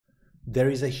There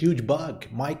is a huge bug.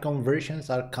 My conversions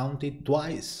are counted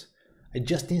twice. I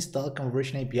just installed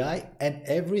Conversion API and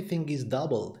everything is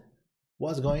doubled.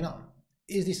 What's going on?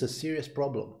 Is this a serious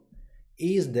problem?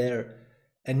 Is there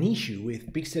an issue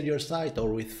with Pixel Your Site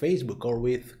or with Facebook or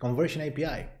with Conversion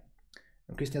API?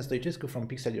 I'm Cristian Stoicescu from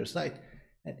Pixel Your Site,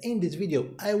 and in this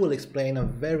video I will explain a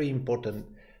very important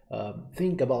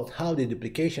thing about how the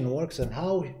deduplication works and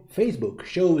how Facebook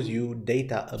shows you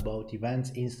data about events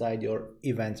inside your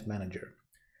events manager.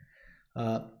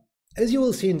 As you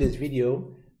will see in this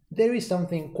video, there is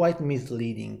something quite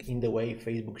misleading in the way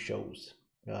Facebook shows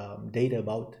data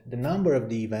about the number of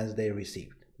the events they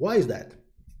received. Why is that?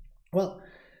 Well,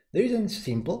 the reason is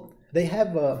simple. They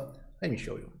have, let me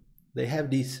show you. They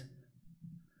have this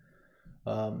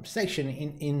section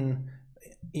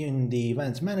in the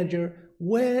events manager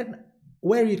where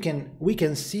we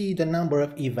can see the number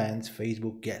of events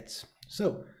Facebook gets.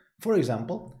 So, for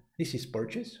example, this is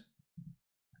purchase,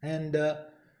 and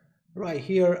right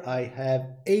here I have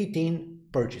 18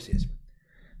 purchases.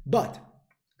 But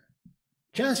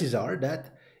chances are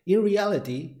that in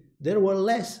reality there were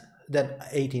less than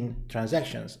 18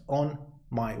 transactions on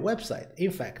my website. In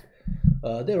fact,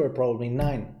 there were probably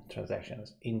 9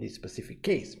 transactions in this specific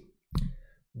case,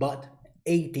 but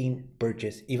 18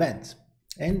 purchase events.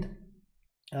 And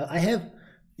I have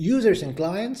users and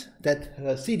clients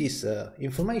that see this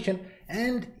information,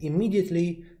 and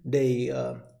immediately they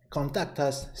contact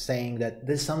us saying that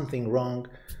there's something wrong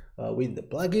with the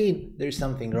plugin, there's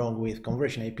something wrong with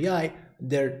Conversion API,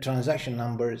 their transaction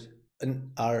numbers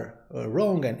are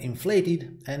wrong and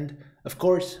inflated, and of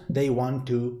course they want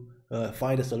to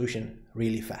find a solution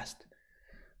really fast.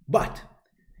 But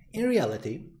in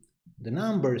reality, the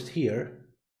numbers here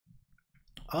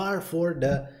are for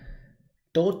the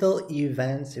total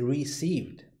events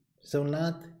received, so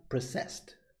not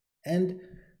processed. And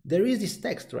there is this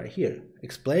text right here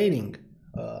explaining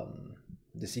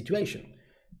the situation.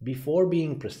 Before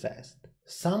being processed,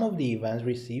 some of the events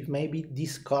received may be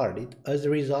discarded as a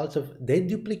result of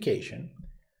deduplication,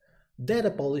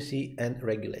 data policy, and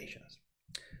regulations.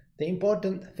 The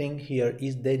important thing here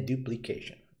is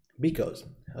deduplication, because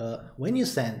when you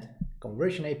send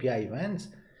Conversion API events,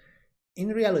 in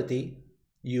reality,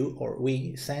 you or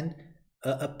we send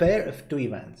a pair of 2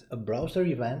 events, a browser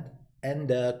event and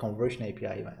a Conversion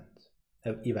API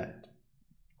event.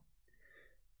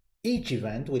 Each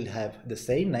event will have the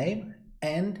same name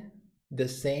and the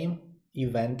same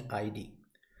event ID.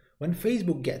 When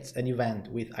Facebook gets an event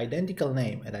with identical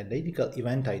name and identical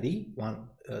event ID, one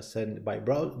sent by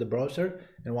the browser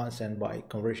and one sent by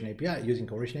Conversion API using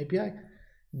Conversion API,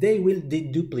 they will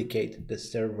deduplicate the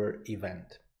server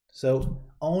event. So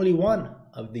only one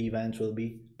of the events will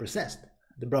be processed,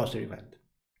 the browser event.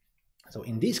 So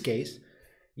in this case,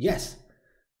 yes,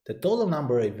 the total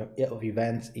number of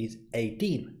events is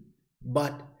 18,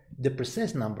 but the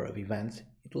processed number of events,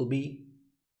 it will be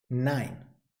 9.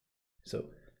 So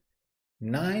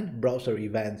 9 browser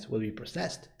events will be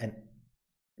processed and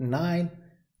 9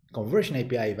 Conversion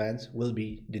API events will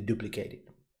be deduplicated.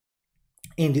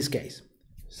 In this case,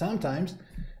 sometimes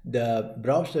the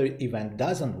browser event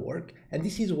doesn't work, and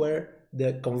this is where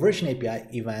the Conversion API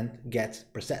event gets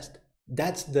processed.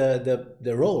 That's the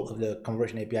role of the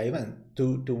Conversion API event,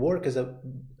 to work as a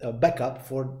backup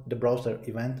for the browser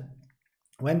event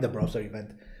when the browser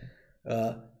event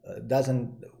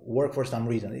doesn't work for some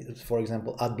reason, for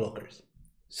example, ad blockers.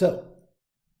 So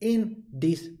in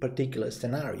this particular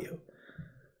scenario,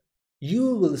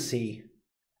 you will see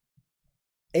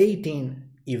 18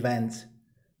 events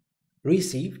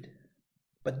received,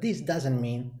 but this doesn't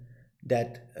mean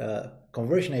that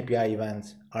Conversion API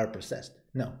events are processed.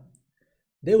 No,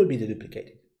 they will be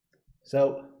deduplicated.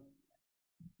 So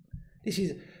this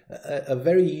is a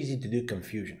very easy to do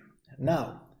confusion.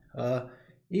 Now,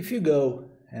 if you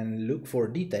go and look for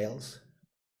details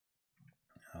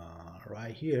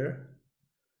right here,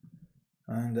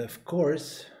 and of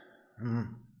course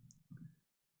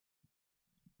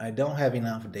I don't have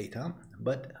enough data,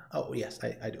 but oh yes,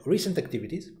 I do. Recent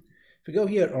activities. If you go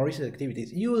here on recent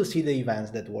activities, you will see the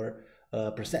events that were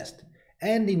processed.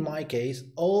 And in my case,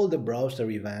 all the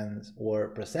browser events were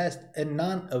processed and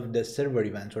none of the server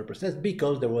events were processed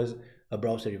because there was a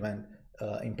browser event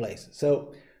in place.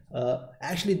 So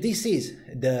actually this is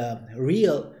the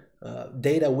real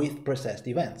data with processed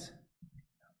events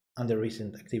under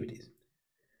recent activities.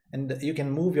 And you can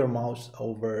move your mouse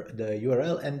over the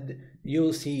URL and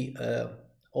you'll see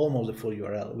almost the full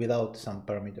URL without some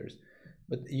parameters.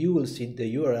 But you will see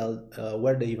the URL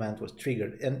where the event was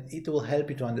triggered, and it will help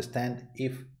you to understand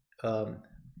if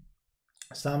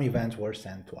some events were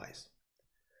sent twice.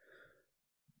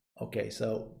 Okay,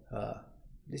 so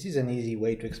This is an easy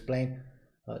way to explain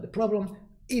the problem.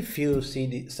 If you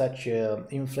see such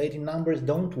inflating numbers,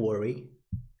 don't worry.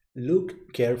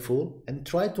 Look careful and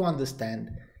try to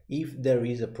understand if there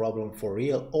is a problem for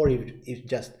real, or if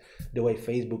just the way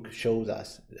Facebook shows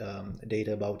us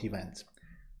data about events.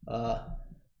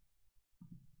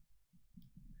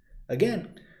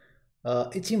 Again,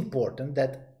 it's important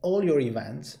that all your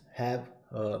events have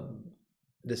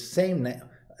the same name.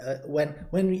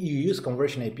 When you use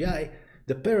Conversion API,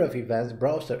 the pair of events,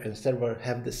 browser and server,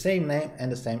 have the same name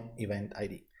and the same event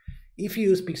ID. If you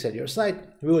use Pixel Your Site,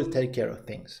 we will take care of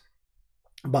things.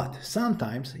 But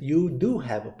sometimes you do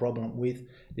have a problem with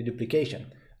the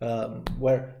duplication,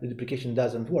 where the duplication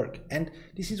doesn't work. And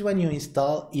this is when you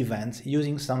install events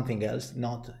using something else,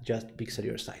 not just Pixel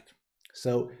Your Site.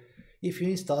 So if you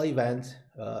install events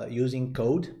using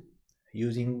code,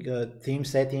 using theme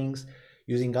settings,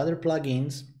 using other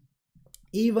plugins,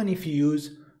 even if you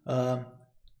use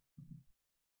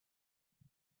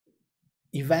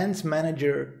Events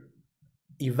Manager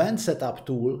event setup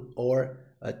tool or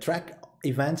track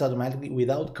events automatically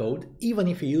without code, even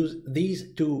if you use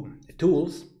these two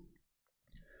tools,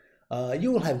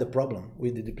 you will have the problem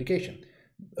with the duplication,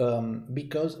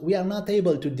 because we are not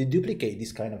able to deduplicate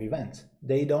this kind of events.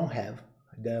 They don't have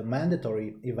the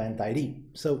mandatory event ID.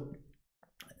 So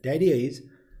the idea is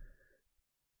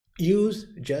use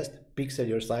just Pixel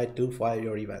Your Site to file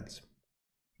your events.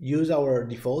 Use our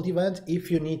default events. If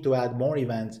you need to add more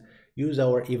events, use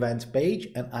our events page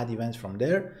and add events from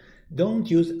there. Don't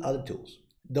use other tools.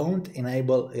 Don't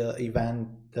enable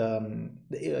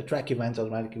track events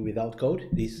automatically without code.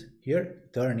 This here,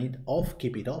 turn it off,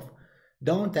 keep it off.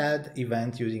 Don't add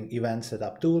events using event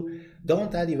setup tool.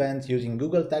 Don't add events using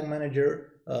Google Tag Manager.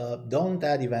 Don't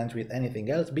add events with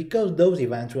anything else, because those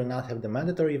events will not have the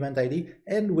mandatory event ID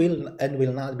and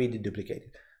will not be deduplicated.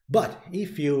 But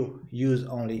if you use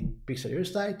only Pixel Your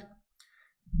Site,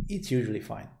 it's usually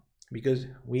fine, because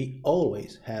we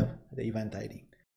always have the event ID.